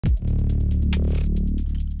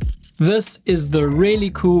This is the really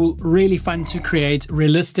cool, really fun to create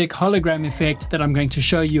realistic hologram effect that I'm going to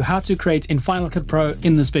show you how to create in Final Cut Pro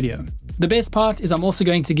in this video. The best part is I'm also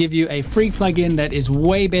going to give you a free plugin that is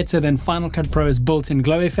way better than Final Cut Pro's built-in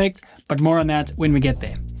glow effect, but more on that when we get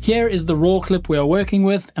there. Here is the raw clip we are working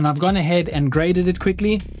with, and I've gone ahead and graded it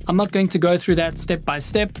quickly. I'm not going to go through that step by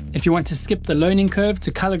step. If you want to skip the learning curve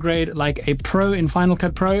to color grade like a pro in Final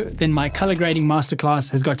Cut Pro, then my color grading masterclass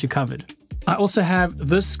has got you covered. I also have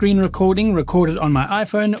this screen recording recorded on my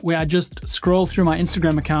iPhone where I just scroll through my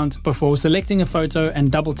Instagram account before selecting a photo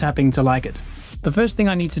and double tapping to like it. The first thing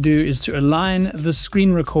I need to do is to align the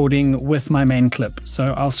screen recording with my main clip.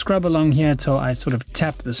 So I'll scrub along here till I sort of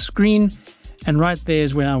tap the screen, and right there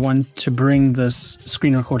is where I want to bring this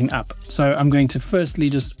screen recording up. So I'm going to firstly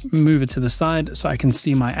just move it to the side so I can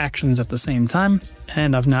see my actions at the same time.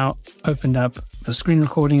 And I've now opened up the screen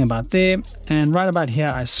recording about there, and right about here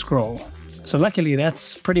I scroll. So luckily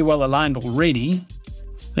that's pretty well aligned already.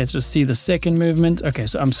 Let's just see the second movement. Okay,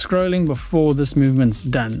 so I'm scrolling before this movement's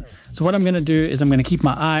done. So what I'm going to do is I'm going to keep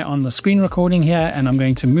my eye on the screen recording here, and I'm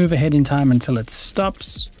going to move ahead in time until it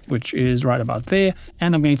stops, which is right about there.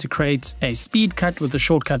 And I'm going to create a speed cut with the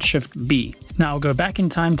shortcut Shift B. Now I'll go back in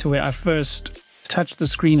time to where I first touched the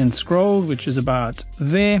screen and scrolled, which is about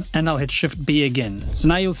there, and I'll hit Shift B again. So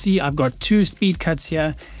now you'll see I've got two speed cuts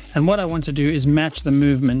here. And what I want to do is match the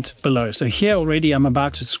movement below. So here already I'm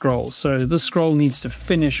about to scroll. So this scroll needs to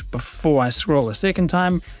finish before I scroll a second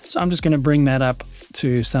time. So I'm just going to bring that up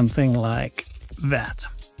to something like that.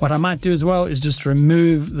 What I might do as well is just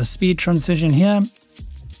remove the speed transition here.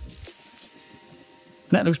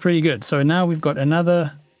 That looks pretty good. So now we've got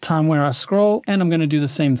another time where I scroll, and I'm going to do the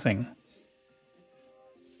same thing.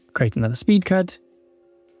 Create another speed cut,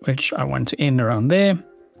 which I want to end around there.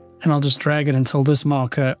 And I'll just drag it until this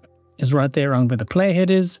marker is right there around where the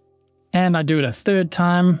playhead is. And I do it a third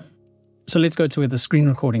time. So let's go to where the screen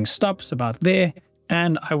recording stops, about there.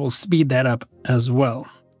 And I will speed that up as well.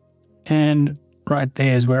 And right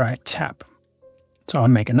there is where I tap. So I'll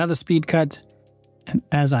make another speed cut. And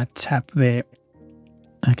as I tap there,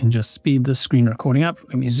 I can just speed the screen recording up.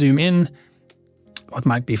 Let me zoom in. What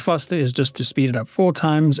might be faster is just to speed it up 4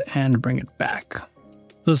 times and bring it back.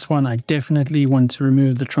 This one I definitely want to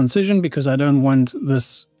remove the transition because I don't want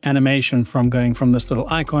this animation from going from this little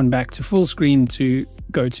icon back to full screen to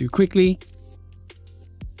go too quickly.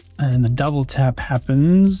 And the double tap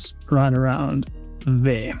happens right around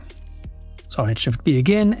there. So I'll hit Shift B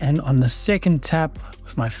again, and on the second tap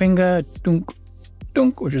with my finger, dunk,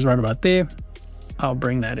 dunk, which is right about there, I'll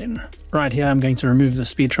bring that in. Right here I'm going to remove the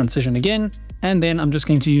speed transition again. And then I'm just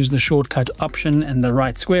going to use the shortcut option and the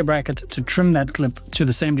right square bracket to trim that clip to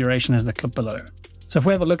the same duration as the clip below. So if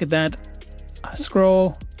we have a look at that, I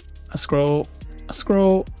scroll, I scroll, I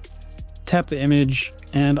scroll, tap the image,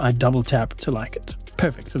 and I double tap to like it.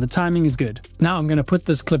 Perfect, so the timing is good. Now I'm going to put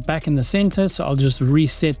this clip back in the center, so I'll just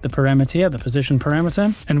reset the parameter here, the position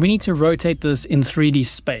parameter. And we need to rotate this in 3D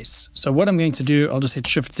space. So what I'm going to do, I'll just hit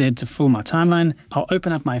Shift Z to fill my timeline. I'll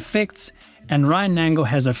open up my effects, and right angle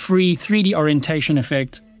has a free 3D orientation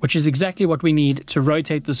effect, which is exactly what we need to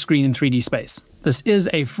rotate the screen in 3D space. This is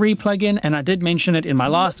a free plugin, and I did mention it in my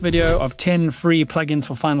last video of 10 free plugins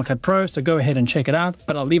for Final Cut Pro, so go ahead and check it out,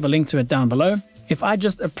 but I'll leave a link to it down below. If I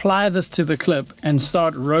just apply this to the clip and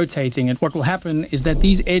start rotating it, what will happen is that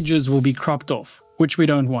these edges will be cropped off, which we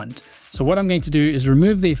don't want. So what I'm going to do is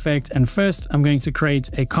remove the effect, and first I'm going to create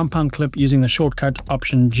a compound clip using the shortcut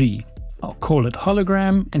Option G. I'll call it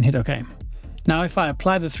Hologram and hit OK. Now if I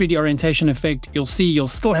apply the 3D orientation effect, you'll see you'll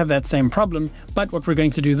still have that same problem, but what we're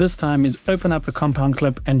going to do this time is open up the compound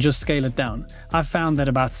clip and just scale it down. I've found that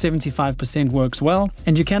about 75% works well,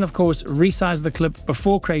 and you can of course resize the clip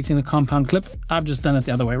before creating the compound clip. I've just done it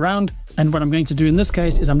the other way around, and what I'm going to do in this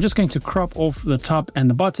case is I'm just going to crop off the top and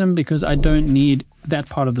the bottom because I don't need that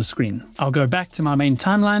part of the screen. I'll go back to my main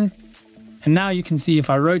timeline, and now you can see if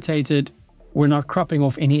I rotate it, we're not cropping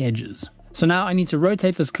off any edges. So now I need to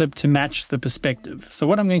rotate this clip to match the perspective. So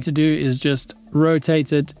what I'm going to do is just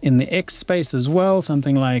rotate it in the X space as well,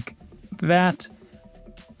 something like that,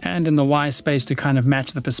 and in the Y space to kind of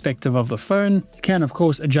match the perspective of the phone. You can of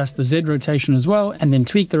course adjust the Z rotation as well, and then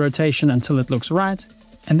tweak the rotation until it looks right.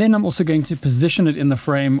 And then I'm also going to position it in the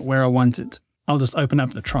frame where I want it. I'll just open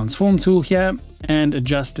up the transform tool here and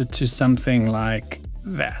adjust it to something like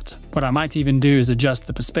that. What I might even do is adjust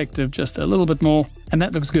the perspective just a little bit more, and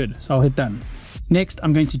that looks good, so I'll hit done. Next,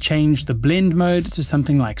 I'm going to change the blend mode to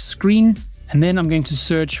something like screen, and then I'm going to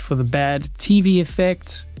search for the bad TV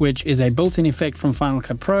effect, which is a built-in effect from Final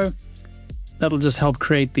Cut Pro. That'll just help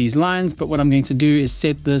create these lines, but what I'm going to do is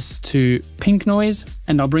set this to pink noise,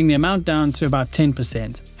 and I'll bring the amount down to about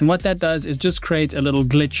 10%. And what that does is just create a little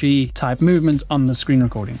glitchy type movement on the screen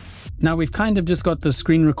recording. Now we've kind of just got the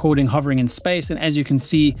screen recording hovering in space, and as you can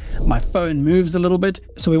see, my phone moves a little bit.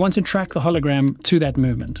 So we want to track the hologram to that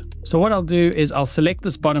movement. So what I'll do is I'll select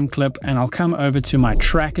this bottom clip and I'll come over to my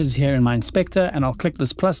trackers here in my inspector, and I'll click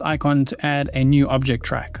this plus icon to add a new object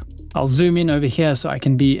track. I'll zoom in over here so I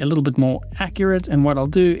can be a little bit more accurate, and what I'll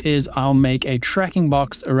do is I'll make a tracking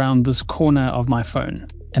box around this corner of my phone.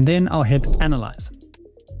 And then I'll hit Analyze.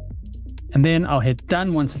 And then I'll hit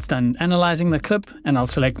Done once it's done analyzing the clip, and I'll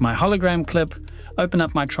select my hologram clip, open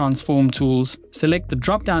up my transform tools, select the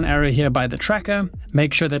drop down arrow here by the tracker,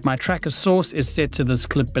 make sure that my tracker source is set to this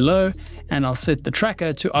clip below, and I'll set the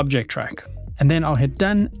tracker to object track. And then I'll hit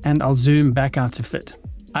Done and I'll zoom back out to fit.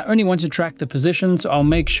 I only want to track the position, so I'll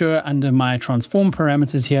make sure under my transform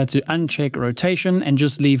parameters here to uncheck rotation and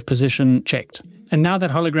just leave position checked. And now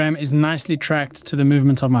that hologram is nicely tracked to the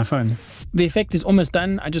movement of my phone. The effect is almost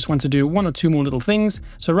done. I just want to do one or two more little things.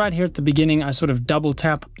 So right here at the beginning, I sort of double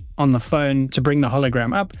tap on the phone to bring the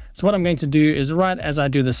hologram up. So what I'm going to do is right as I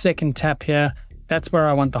do the second tap here, that's where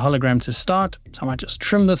I want the hologram to start. So I might just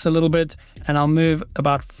trim this a little bit, and I'll move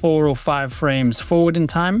about 4 or 5 frames forward in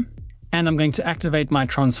time. And I'm going to activate my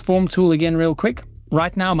transform tool again real quick.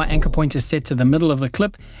 Right now my anchor point is set to the middle of the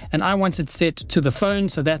clip, and I want it set to the phone,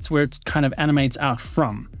 so that's where it kind of animates out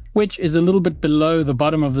from, which is a little bit below the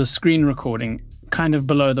bottom of the screen recording, kind of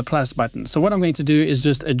below the plus button. So what I'm going to do is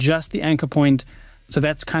just adjust the anchor point, so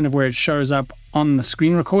that's kind of where it shows up on the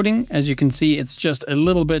screen recording. As you can see, it's just a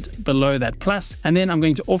little bit below that plus, and then I'm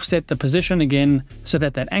going to offset the position again so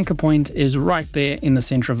that that anchor point is right there in the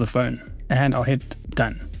center of the phone, and I'll hit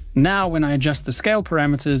Done. Now when I adjust the scale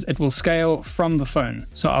parameters, it will scale from the phone.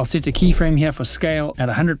 So I'll set a keyframe here for scale at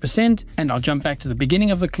 100%, and I'll jump back to the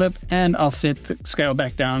beginning of the clip, and I'll set the scale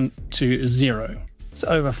back down to 0. So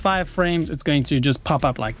over 5 frames, it's going to just pop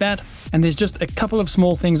up like that. And there's just a couple of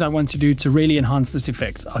small things I want to do to really enhance this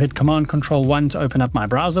effect. I'll hit Command-Control-1 to open up my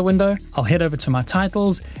browser window. I'll head over to my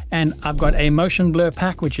titles, and I've got a motion blur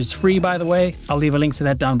pack, which is free, by the way. I'll leave a link to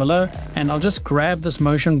that down below. And I'll just grab this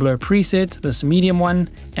motion blur preset, this medium one,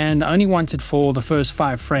 and I only want it for the first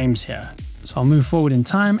 5 frames here. So I'll move forward in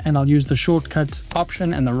time, and I'll use the shortcut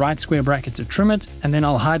option and the right square bracket to trim it, and then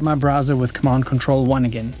I'll hide my browser with Command-Control-1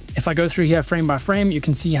 again. If I go through here frame by frame, you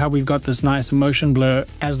can see how we've got this nice motion blur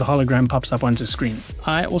as the hologram pops up onto screen.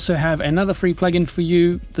 I also have another free plugin for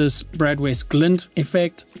you, this Brad West Glint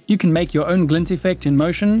effect. You can make your own Glint effect in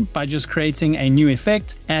Motion by just creating a new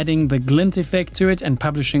effect, adding the Glint effect to it, and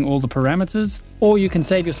publishing all the parameters. Or you can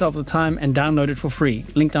save yourself the time and download it for free,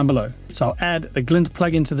 link down below. So I'll add the Glint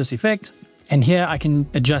plugin to this effect. And here I can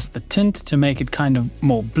adjust the tint to make it kind of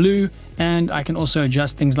more blue, and I can also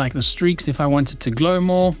adjust things like the streaks if I want it to glow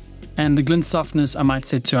more, and the glint softness I might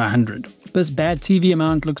set to 100. This bad TV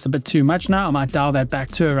amount looks a bit too much now. I might dial that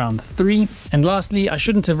back to around 3. And lastly, I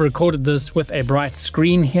shouldn't have recorded this with a bright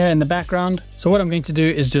screen here in the background. So what I'm going to do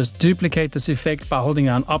is just duplicate this effect by holding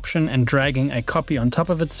down Option and dragging a copy on top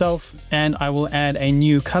of itself, and I will add a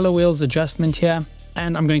new color wheels adjustment here.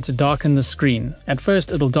 And I'm going to darken the screen. At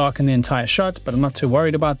first it'll darken the entire shot, but I'm not too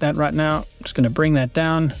worried about that right now. I'm just going to bring that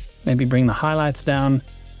down, maybe bring the highlights down,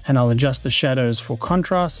 and I'll adjust the shadows for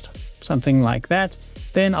contrast, something like that.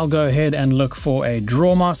 Then I'll go ahead and look for a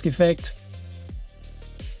draw mask effect.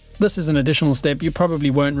 This is an additional step. You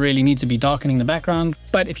probably won't really need to be darkening the background,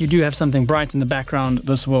 but if you do have something bright in the background,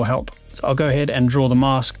 this will help. So I'll go ahead and draw the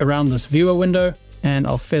mask around this viewer window, and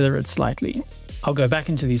I'll feather it slightly. I'll go back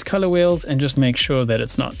into these color wheels and just make sure that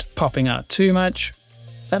it's not popping out too much.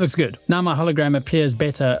 That looks good. Now my hologram appears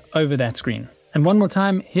better over that screen. And one more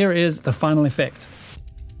time, here is the final effect.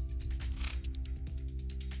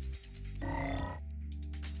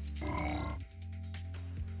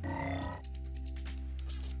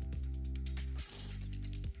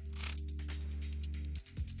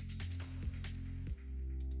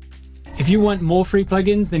 If you want more free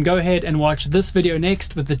plugins, then go ahead and watch this video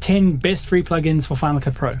next with the 10 best free plugins for Final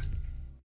Cut Pro.